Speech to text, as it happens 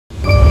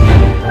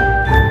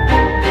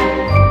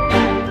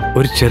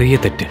ഒരു ചെറിയ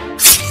തെറ്റ്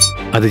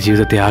അത്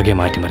ജീവിതത്തെ ആകെ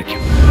മാറ്റിമറിക്കും.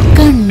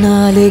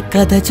 കണ്ണാലെ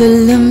കഥ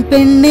ചൊല്ലും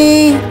പെണ്ണേ,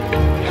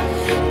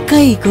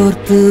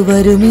 കൈകോർത്ത്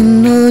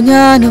വരുമെന്നു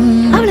ഞാനും.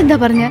 അവളെന്താ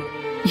പറഞ്ഞ?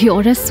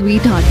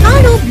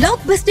 ആണോ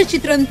ബ്ലോക്ക് ബസ്റ്റർ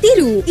ചിത്രം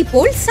തിരു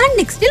ഇപ്പോൾ സൺ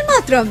നെക്സ്റ്റിൽ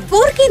മാത്രം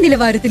 4K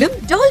നിലവാരത്തിലും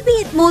ഡോൾബി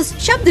അറ്റ്മോസ്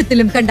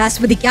ശബ്ദത്തിലും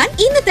കണ്ടാസ്വദിക്കാൻ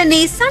ഇന്ന് തന്നെ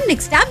സൺ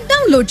നെക്സ്റ്റ് ആപ്പ്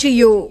ഡൗൺലോഡ്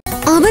ചെയ്യൂ.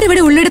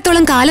 അവരിവിടെ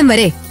ഉള്ളിടത്തോളം കാലം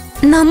വരെ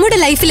നമ്മുടെ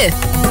ലൈഫില്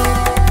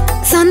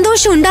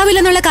സന്തോഷം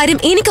ഉണ്ടാവില്ലെന്നുള്ള കാര്യം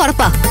എനിക്ക്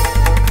ഉറപ്പാ.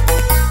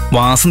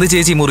 വാസന്തി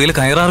ചേച്ചി മുറിയിൽ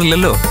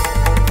കയറാറില്ലല്ലോ.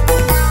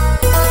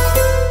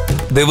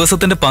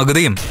 ദിവസത്തിന്റെ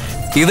പകുതിയും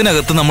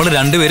ഇതിനകത്ത് നമ്മൾ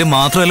രണ്ടുപേരും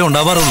മാത്രമല്ലേ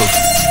ഉണ്ടാവാറുള്ളൂ.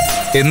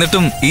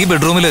 എന്നിട്ടും ഈ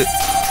ബെഡ്റൂമില്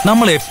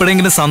നമ്മൾ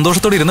എപ്പോഴെങ്കിലും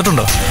സന്തോഷത്തോടെ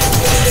ഇരുന്നിട്ടുണ്ടോ?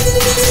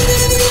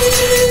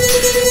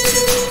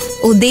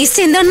 ഉദ്ദേശിച്ച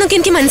എന്താണെന്നൊക്കെ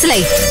എനിക്ക്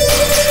മനസ്സിലായി.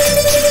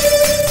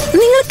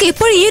 നിങ്ങൾക്ക്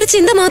എപ്പോഴും ഈ ഒരു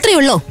ചിന്ത മാത്രമേ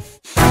ഉള്ളോ?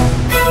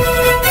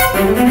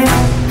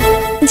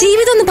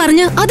 ജീവിതം എന്ന്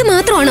പറഞ്ഞ അത്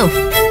മാത്രമാണോ?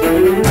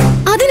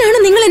 അതിനാണ്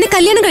നിങ്ങൾ എന്നെ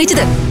കല്യാണം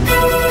കഴിച്ചത്?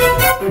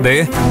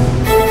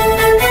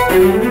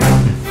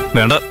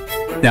 വേണ്ട,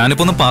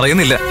 ഞാനിപ്പോ ഒന്നും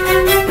പറയുന്നില്ല.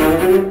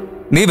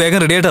 നീ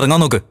വേഗം റെഡിയായിട്ട് ഇറങ്ങാൻ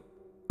നോക്ക്.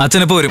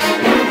 അച്ഛനിപ്പോ വരും.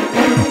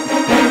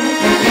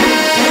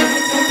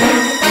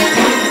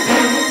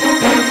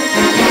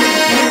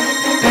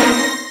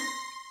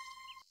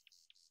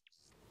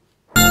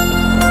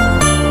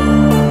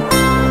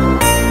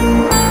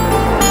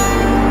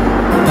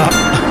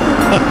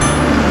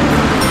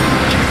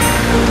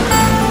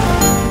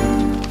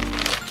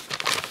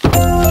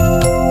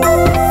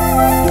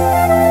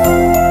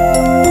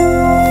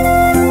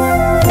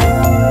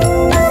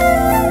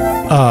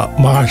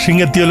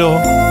 മാഷിങ് എത്തിയല്ലോ.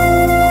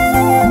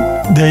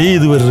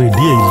 ഇതുവരെ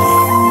റെഡിയായില്ലേ?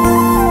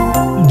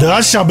 ദാ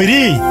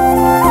ശബരി,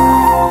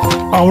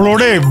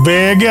 അവളോടെ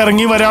വേഗം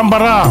ഇറങ്ങി വരാൻ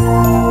പറ.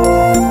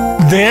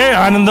 ദേ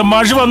ആനന്ദൻ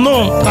മാഷ് വന്നു.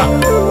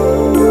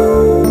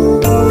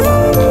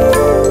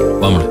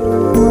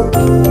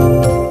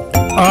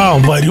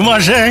 വരൂ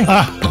മാഷേ.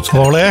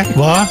 മോളെ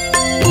വാ.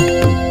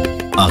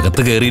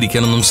 അകത്ത്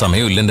കയറിയിരിക്കാനൊന്നും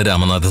സമയമില്ല എന്റെ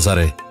രാമനാഥൻ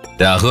സാറേ.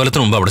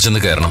 രാഹുകാലത്തിന് മുമ്പ് അവിടെ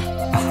ചെന്ന് കയറണം.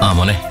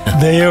 മോനെ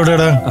ദേ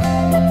എവിടെടാ?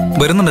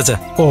 വരുന്നുണ്ടച്ചാ.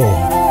 ഓ,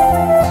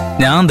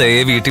 ഞാൻ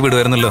ദയെ വീട്ടിൽ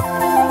വിടുവായിരുന്നല്ലോ.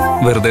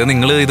 വെറുതെ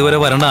നിങ്ങൾ ഇതുവരെ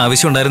വരേണ്ട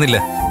ആവശ്യം ഉണ്ടായിരുന്നില്ല.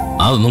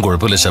 അതൊന്നും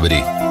കുഴപ്പമില്ല ശബരി.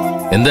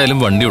 എന്തായാലും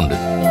വണ്ടിയുണ്ട്.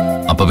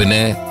 അപ്പൊ പിന്നെ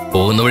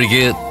പോകുന്ന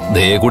വഴിക്ക്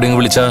ദയെ കൂടി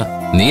വിളിച്ചാ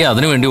നീ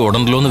അതിനു വേണ്ടി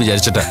ഓടണ്ടല്ലോ എന്ന്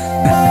വിചാരിച്ചിട്ടാ.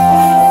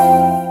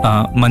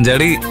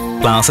 മഞ്ചാടി,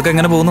 ക്ലാസ് ഒക്കെ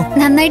എങ്ങനെ പോകുന്നു?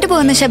 നന്നായിട്ട്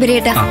പോകുന്നു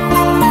ശബരിയേട്ടാ.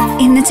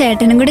 ഇന്ന്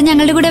ചേട്ടനും കൂടി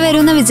ഞങ്ങളുടെ കൂടെ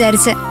വരുമെന്ന്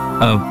വിചാരിച്ച്.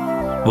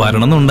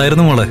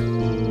 വരണമെന്നുണ്ടായിരുന്നു മോളെ.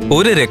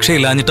 ഒരു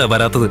രക്ഷയില്ലാഞ്ഞിട്ടാ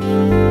വരാത്തത്.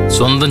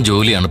 സ്വന്തം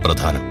ജോലിയാണ്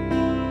പ്രധാനം.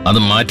 അത്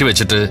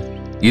മാറ്റിവെച്ചിട്ട്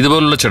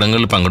ഇതുപോലുള്ള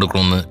ചടങ്ങുകളിൽ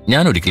പങ്കെടുക്കണമെന്ന്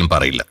ഞാൻ ഒരിക്കലും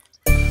പറയില്ല.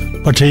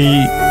 പക്ഷേ ഈ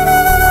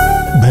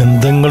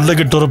ബന്ധങ്ങളുടെ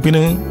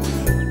കെട്ടുറപ്പിന്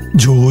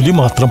ജോലി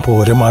മാത്രം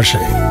പോരെ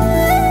മാഷേ.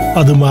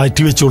 അത്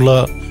മാറ്റിവെച്ചുള്ള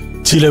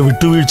ചില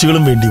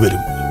വിട്ടുവീഴ്ചകളും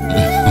വേണ്ടിവരും.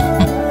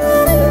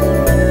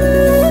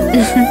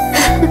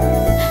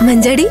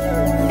 മഞ്ചാടി,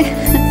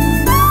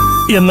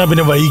 എന്നാ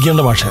പിന്നെ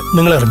വൈകിക്കേണ്ട മാഷേ,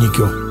 നിങ്ങൾ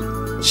ഇറങ്ങിക്കോ.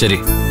 ശരി,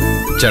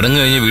 ചടങ്ങ്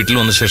കഴിഞ്ഞ് വീട്ടിൽ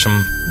വന്ന ശേഷം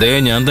ദയ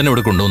ഞാൻ തന്നെ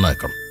ഇവിടെ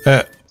കൊണ്ടുവന്നാക്കണം.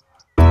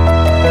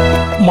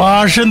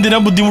 മാഷ് എന്തിനാ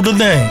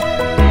ബുദ്ധിമുട്ടുന്നേ?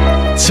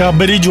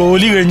 ശബരി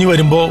ജോലി കഴിഞ്ഞ്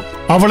വരുമ്പോ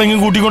അവളെങ്കിലും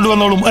കൂട്ടിക്കൊണ്ട്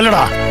വന്നോളും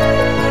അല്ലടാ?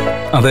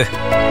 അതെ,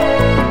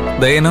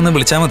 ദയനൊന്ന്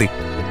വിളിച്ചാ മതി,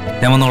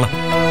 ഞാൻ വന്നോളാം.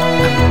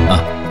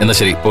 എന്നാ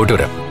ശരി, പോയിട്ട്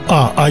വരാം.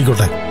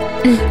 ആയിക്കോട്ടെ.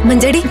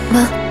 മഞ്ചാടി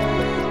വാ.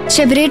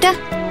 ശബരിയേട്ടാ,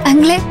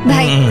 അങ്ങളെ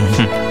ബൈ.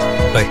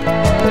 ബൈ.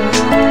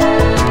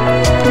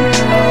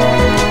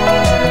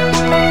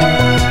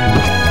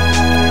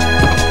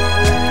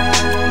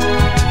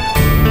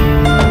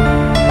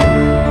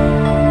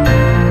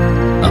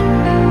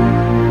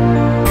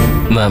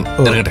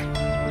 ഇറങ്ങട്ടെ.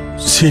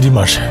 ശരി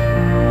മാഷേ.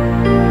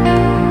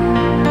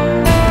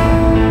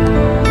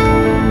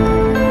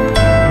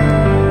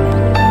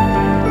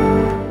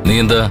 നീ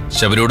എന്താ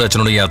ശബരിയോട്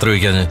അച്ഛനോട് യാത്ര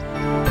ചോദിക്കാഞ്ഞ്?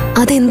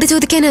 അതെന്ത്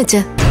ചോദിക്കാനാ അച്ഛ?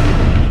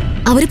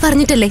 അവര്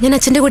പറഞ്ഞിട്ടല്ലേ ഞാൻ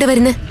അച്ഛന്റെ കൂടെ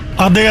വരുന്നേ.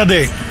 അതെ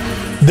അതെ,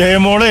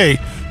 ദേമോളെ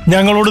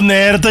ഞങ്ങളോട്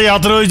നേരത്തെ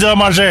യാത്ര ചോദിച്ചാ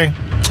മാഷേ.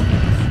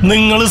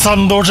 നിങ്ങൾ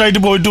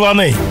സന്തോഷായിട്ട് പോയിട്ട്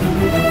വാന്നേ.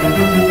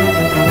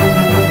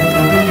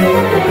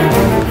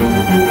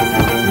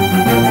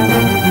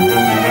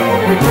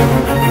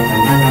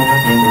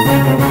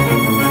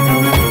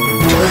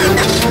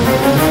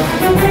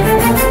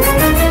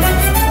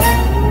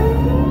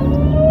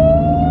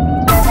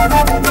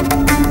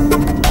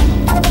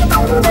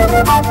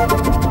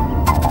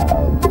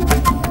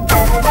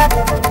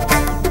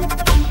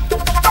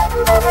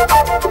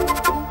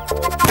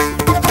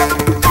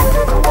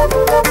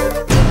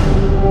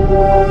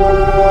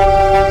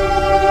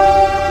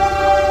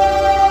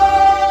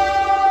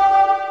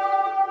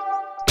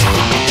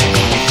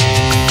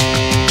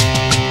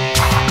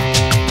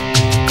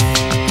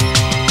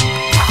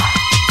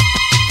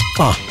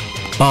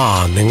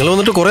 നിങ്ങൾ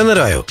വന്നിട്ട് കുറെ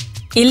നേരമായോ?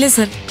 ഇല്ല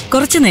സർ,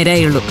 കുറച്ചു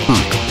നേരമായുള്ളൂ.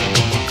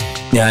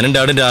 ഞാനും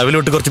ഡാഡും രാവിലെ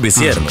തൊട്ട് കുറച്ച്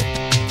ബിസിയായിരുന്നു.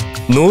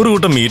 100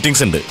 കൂട്ടം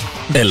മീറ്റിംഗ്സ് ഉണ്ട്.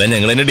 എല്ലാം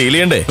ഞങ്ങൾ തന്നെ ഡീൽ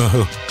ചെയ്യണ്ടേ?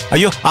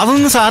 അയ്യോ,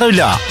 അതൊന്നും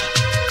സാരമില്ല.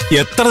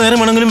 എത്ര നേരം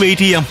വേണമെങ്കിലും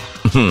വെയിറ്റ് ചെയ്യാം.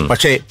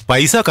 പക്ഷേ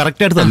പൈസ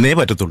കറക്റ്റ് ആയിട്ട് തന്നേ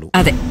പറ്റത്തുള്ളൂ.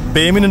 അതെ,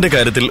 പേയ്മെന്റിന്റെ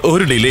കാര്യത്തിൽ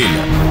ഒരു ഡിലേ ഇല്ല.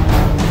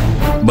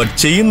 ബട്ട്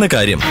ചെയ്യുന്ന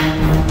കാര്യം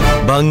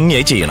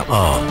ഭംഗിയായി ചെയ്യണം.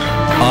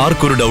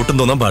 ആർക്കൊരു ഡൗട്ടും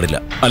തോന്നാൻ പാടില്ല.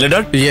 അല്ലേ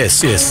ഡാഡ്?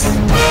 Yes yes.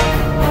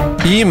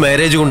 ഈ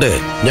മാരേജ് കൊണ്ട്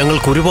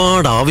ഞങ്ങൾക്ക്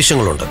ഒരുപാട്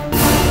ആവശ്യങ്ങളുണ്ട്.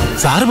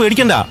 സാറ്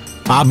പേടിക്കണ്ട,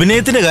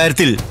 അഭിനയത്തിന്റെ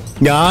കാര്യത്തിൽ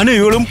ഞാനും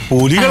ഇവളും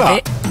പുലികളാ.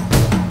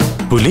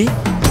 പുലി?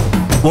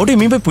 വാട്ട് യു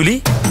മീൻ ബൈ പുലി?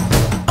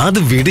 അത്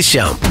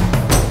വിടിശ്യാം,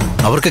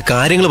 അവർക്ക്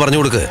കാര്യങ്ങൾ പറഞ്ഞു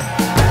കൊടുക്ക്.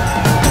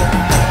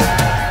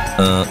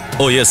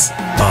 ഓ യെസ്.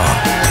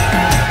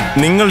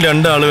 നിങ്ങൾ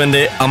രണ്ടാളും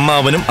എന്റെ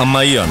അമ്മാവനും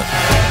അമ്മായിയാണ്.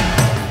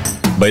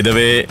 ബൈ ദ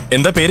വേ,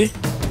 എന്താ പേര്?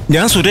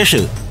 ഞാൻ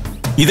സുരേഷ്,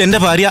 ഇതെന്റെ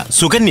ഭാര്യ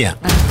സുകന്യ.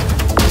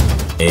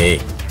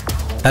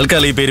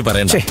 തൽക്കാലം ഈ പേര്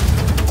പറയണ്ട.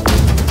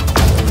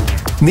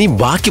 നീ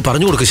ബാക്കി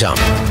പറഞ്ഞു കൊടുക്ക് Shyam.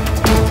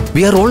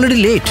 V are already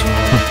late.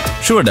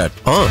 Sure dad.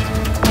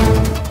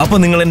 അപ്പൊ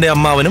നിങ്ങൾ എന്റെ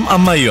അമ്മാവനും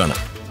അമ്മായിയുമാണ്.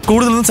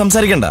 കൂടുതലൊന്നും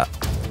സംസാരിക്കണ്ട.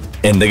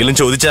 എന്തെങ്കിലും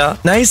ചോദിച്ചാ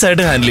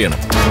നൈസായിട്ട് ഹാൻഡിൽ ചെയ്യണം.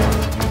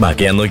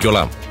 ബാക്കി ഞാൻ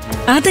നോക്കിക്കോളാം.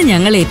 അത്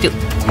ഞങ്ങൾ ഏറ്റു.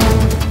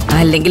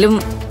 അല്ലെങ്കിലും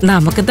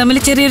നമുക്ക് തമ്മിൽ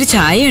ചെറിയൊരു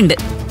ചായയുണ്ട്,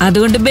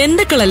 അതുകൊണ്ട്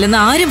ബന്ധുക്കളല്ലെന്ന്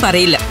ആരും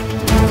പറയില്ല.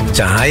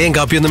 ചായയും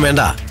കാപ്പിയൊന്നും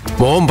വേണ്ട.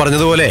 മോൻ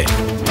പറഞ്ഞതുപോലെ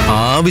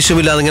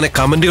ആവശ്യമില്ലാതെ ഇങ്ങനെ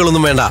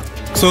കമന്റുകളൊന്നും വേണ്ട.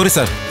 സോറി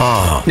സാർ,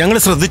 ഞങ്ങൾ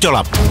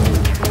ശ്രദ്ധിച്ചോളാം.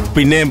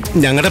 പിന്നെ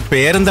ഞങ്ങളുടെ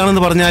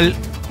പേരെന്താണെന്ന് പറഞ്ഞാൽ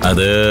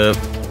അത്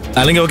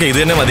അല്ലെങ്കിൽ ഓക്കെ, ഇത്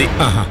തന്നെ മതി.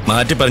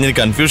 മാറ്റി പറഞ്ഞ്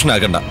കൺഫ്യൂഷൻ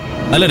ആക്കണ്ട.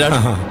 അല്ല ഡാഡ്?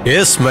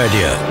 യെസ് മൈ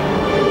ഡിയർ,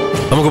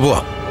 നമുക്ക്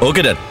പോവാം.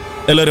 ഓക്കെ ഡാഡ്,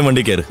 എല്ലാവരും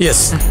വണ്ടി കയറി.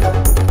 യെസ്.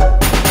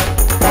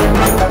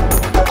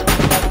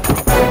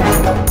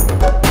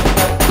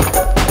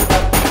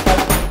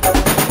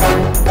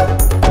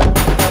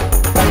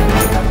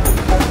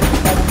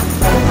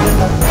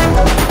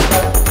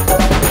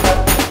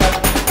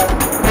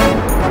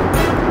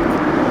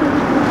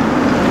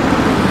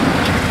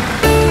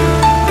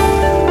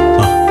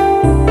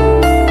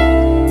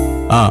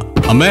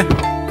 അമ്മേ,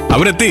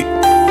 അവരെത്തി.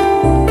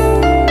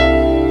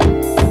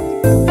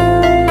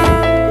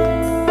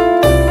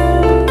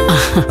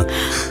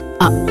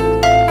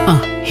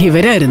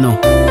 ഇവരായിരുന്നോ?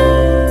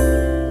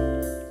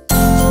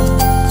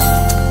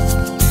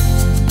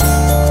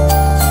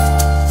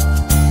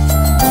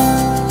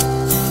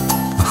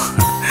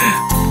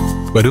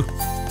 വരൂ.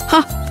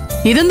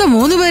 ഇതെന്താ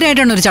 3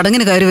 പേരായിട്ടാണ് ഒരു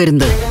ചടങ്ങിന് കയറി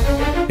വരുന്നത്?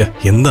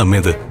 എന്താ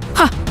അമ്മ ഇത്?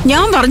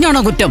 ഞാൻ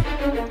പറഞ്ഞാണോ കുറ്റം?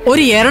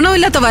 ഒരു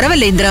എരണമില്ലാത്ത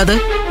വരവല്ലേ ഇന്ദ്ര അത്?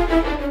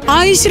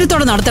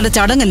 ഐശ്വര്യത്തോടെ നടത്തേണ്ട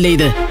ചടങ്ങല്ലേ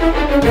ഇത്?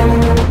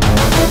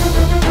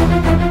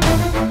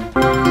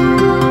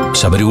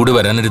 ശബരി കൂടി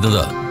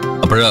വരാനിരുന്നതാ.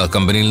 അപ്പോഴാ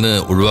കമ്പനിയിൽ നിന്ന്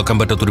ഒഴിവാക്കാൻ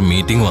പറ്റാത്തൊരു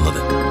മീറ്റിംഗ് വന്നത്.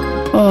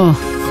 ഓ,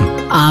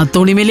 ആ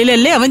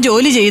തുണിമില്ലിലല്ലേ അവൻ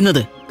ജോലി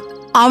ചെയ്യുന്നത്.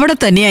 അവിടെ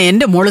തന്നെയാ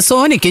എന്റെ മോള്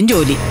സോനയ്ക്കും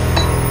ജോലി.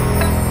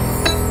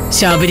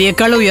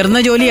 ശബരിയേക്കാൾ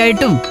ഉയർന്ന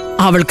ജോലിയായിട്ടും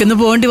അവൾക്കിന്ന്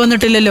പോകേണ്ടി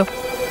വന്നിട്ടില്ലല്ലോ.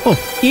 ഓ,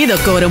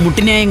 ഇതൊക്കെ ഓരോ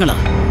മുട്ടിന്യായങ്ങളാ.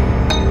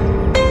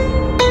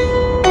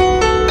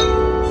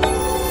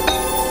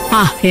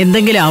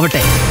 എന്തെങ്കിലും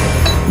ആവട്ടെ.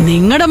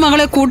 നിങ്ങളുടെ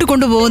മകളെ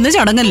കൂട്ടിക്കൊണ്ടു പോകുന്ന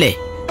ചടങ്ങല്ലേ,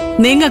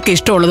 നിങ്ങൾക്ക്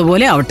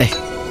ഇഷ്ടമുള്ളതുപോലെ ആവട്ടെ.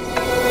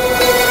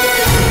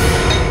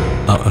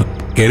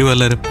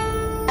 എല്ലാരും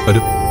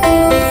വരൂ.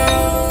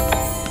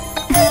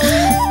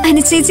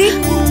 അനുചേച്ചി,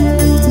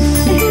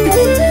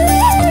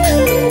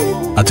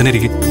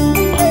 അച്ഛനിരിക്കും.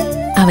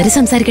 അവര്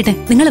സംസാരിക്കട്ടെ,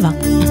 നിങ്ങൾ വാ.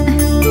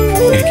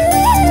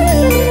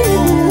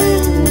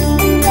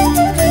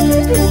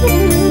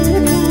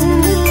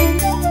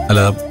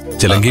 അല്ല,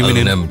 ചിലങ്കി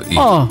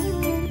ഓ,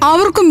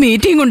 അവർക്കും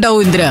മീറ്റിംഗ്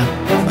ഉണ്ടാവും ഇന്ദ്ര.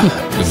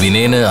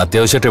 വിനയന്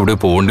അത്യാവശ്യമായിട്ട് എവിടെ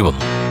പോകേണ്ടി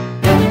വന്നു.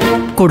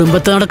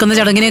 കുടുംബത്ത് നടക്കുന്ന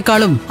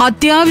ചടങ്ങിനേക്കാളും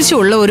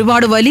അത്യാവശ്യമുള്ള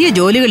ഒരുപാട് വലിയ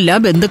ജോലികളില്ല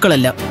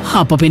ബന്ധുക്കളല്ല.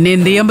 അപ്പൊ പിന്നെ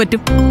എന്ത് ചെയ്യാൻ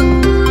പറ്റും?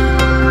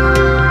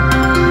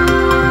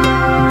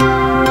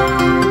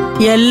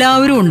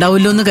 എല്ലാവരും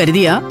ഉണ്ടാവില്ലോ എന്ന്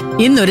കരുതിയാ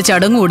ഇന്നൊരു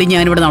ചടങ്ങ് കൂടി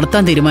ഞാനിവിടെ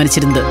നടത്താൻ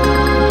തീരുമാനിച്ചിരുന്നത്.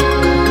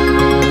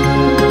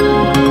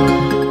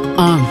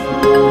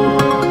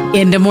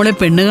 എന്റെ മോളെ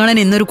പെണ്ണ് കാണാൻ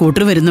ഇന്നൊരു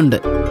കൂട്ടർ വരുന്നുണ്ട്.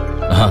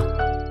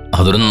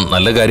 അതൊരു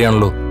നല്ല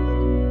കാര്യമാണല്ലോ.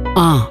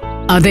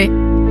 അതെ,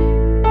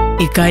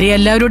 ഇക്കാര്യം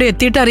എല്ലാവരോടും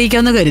എത്തിയിട്ട്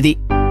അറിയിക്കാന്ന് കരുതി.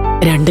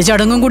 2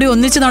 ചടങ്ങും കൂടി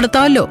ഒന്നിച്ച്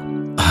നടത്താമല്ലോ.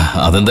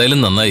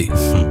 അതെന്തായാലും നന്നായി.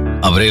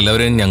 അവരെ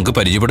എല്ലാവരെയും ഞങ്ങൾക്ക്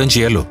പരിചയപ്പെടുകയും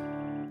ചെയ്യാലോ.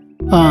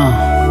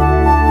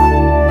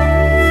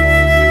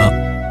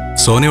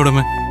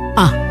 സോനയോടമേ?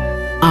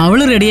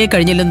 അവള് റെഡിയായി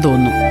കഴിഞ്ഞില്ലെന്ന്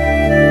തോന്നുന്നു.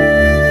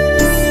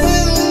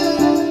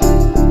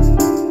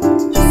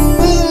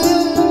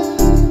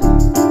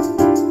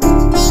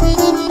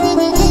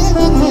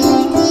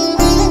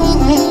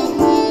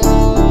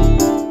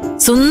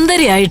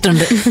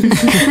 സുന്ദരിയായിട്ടുണ്ട്.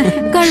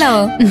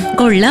 കൊള്ളാവോ?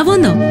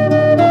 കൊള്ളാവോന്നോ?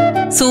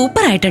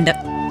 സൂപ്പർ ആയിട്ടുണ്ട്.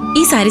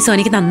 ഈ സാരി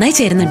സോനയ്ക്ക് നന്നായി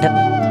ചേരുന്നുണ്ട്.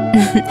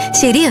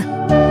 ശരിയാ,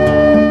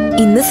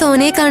 ഇന്ന്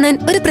സോനയെ കാണാൻ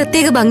ഒരു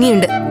പ്രത്യേക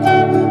ഭംഗിയുണ്ട്.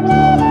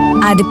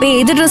 അതിപ്പോ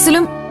ഏത്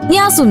ഡ്രസ്സിലും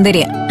ഞാൻ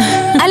സുന്ദരിയാ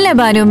അല്ലേ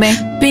ഭാനുമ്മേ?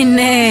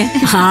 പിന്നെ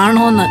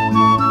ആണോന്ന്.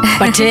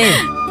 പക്ഷേ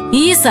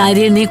ഈ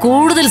സാരിയിൽ നീ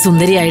കൂടുതൽ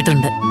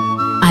സുന്ദരിയായിട്ടുണ്ട്.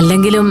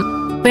 അല്ലെങ്കിലും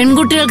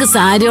പെൺകുട്ടികൾക്ക്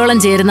സാരിയോളം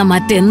ചേരുന്ന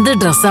മറ്റെന്ത്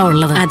ഡ്രസ്സാ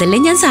ഉള്ളത്? അതല്ലേ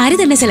ഞാൻ സാരി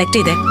തന്നെ സെലക്ട്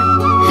ചെയ്തേ.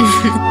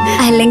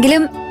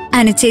 അല്ലെങ്കിലും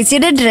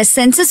അനുചേച്ചിയുടെ ഡ്രസ്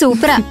സെൻസ്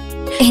സൂപ്പറാ.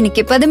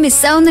 എനിക്കിപ്പോ അത്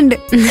മിസ്സാവുന്നുണ്ട്.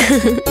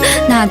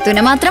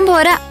 നാത്തൂനെ മാത്രം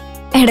പോരാ,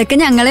 ഇടയ്ക്ക്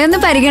ഞങ്ങളെ ഒന്ന്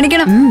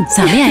പരിഗണിക്കണം.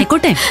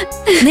 സമയായിക്കോട്ടെ,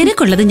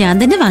 നിനക്കുള്ളത് ഞാൻ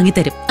തന്നെ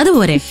വാങ്ങിത്തരും.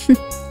 അതുപോലെ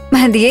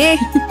മതിയേ.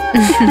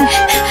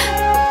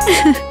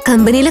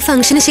 കമ്പനിയിലെ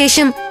ഫംഗ്ഷന്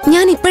ശേഷം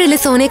ഞാൻ ഇപ്പോഴല്ലേ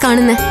സോനയെ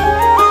കാണുന്നേ?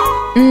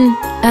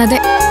 അതെ,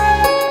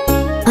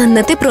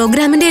 അന്നത്തെ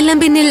പ്രോഗ്രാമിന്റെ എല്ലാം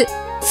പിന്നിൽ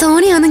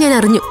സോണിയാന്ന് ഞാൻ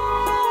അറിഞ്ഞു.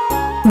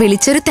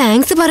 വിളിച്ചൊരു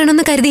താങ്ക്സ്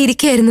പറയണമെന്ന്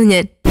കരുതിയിരിക്കുകയായിരുന്നു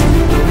ഞാൻ.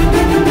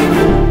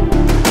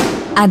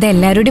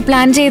 അതെല്ലാരോടും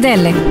പ്ലാൻ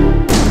ചെയ്തതല്ലേ,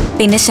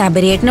 പിന്നെ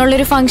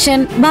ശബരിയേട്ടനുള്ളൊരു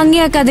ഫംഗ്ഷൻ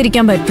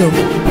ഭംഗിയാക്കാതിരിക്കാൻ പറ്റുമോ?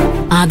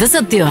 അത്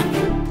സത്യമാ.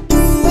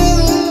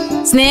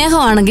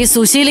 സ്നേഹമാണെങ്കിൽ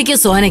സുശീലയ്ക്കും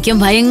സോനയ്ക്കും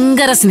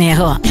ഭയങ്കര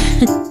സ്നേഹമാ.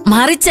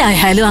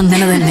 മറിച്ചായാലും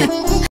അങ്ങനെ തന്നെ.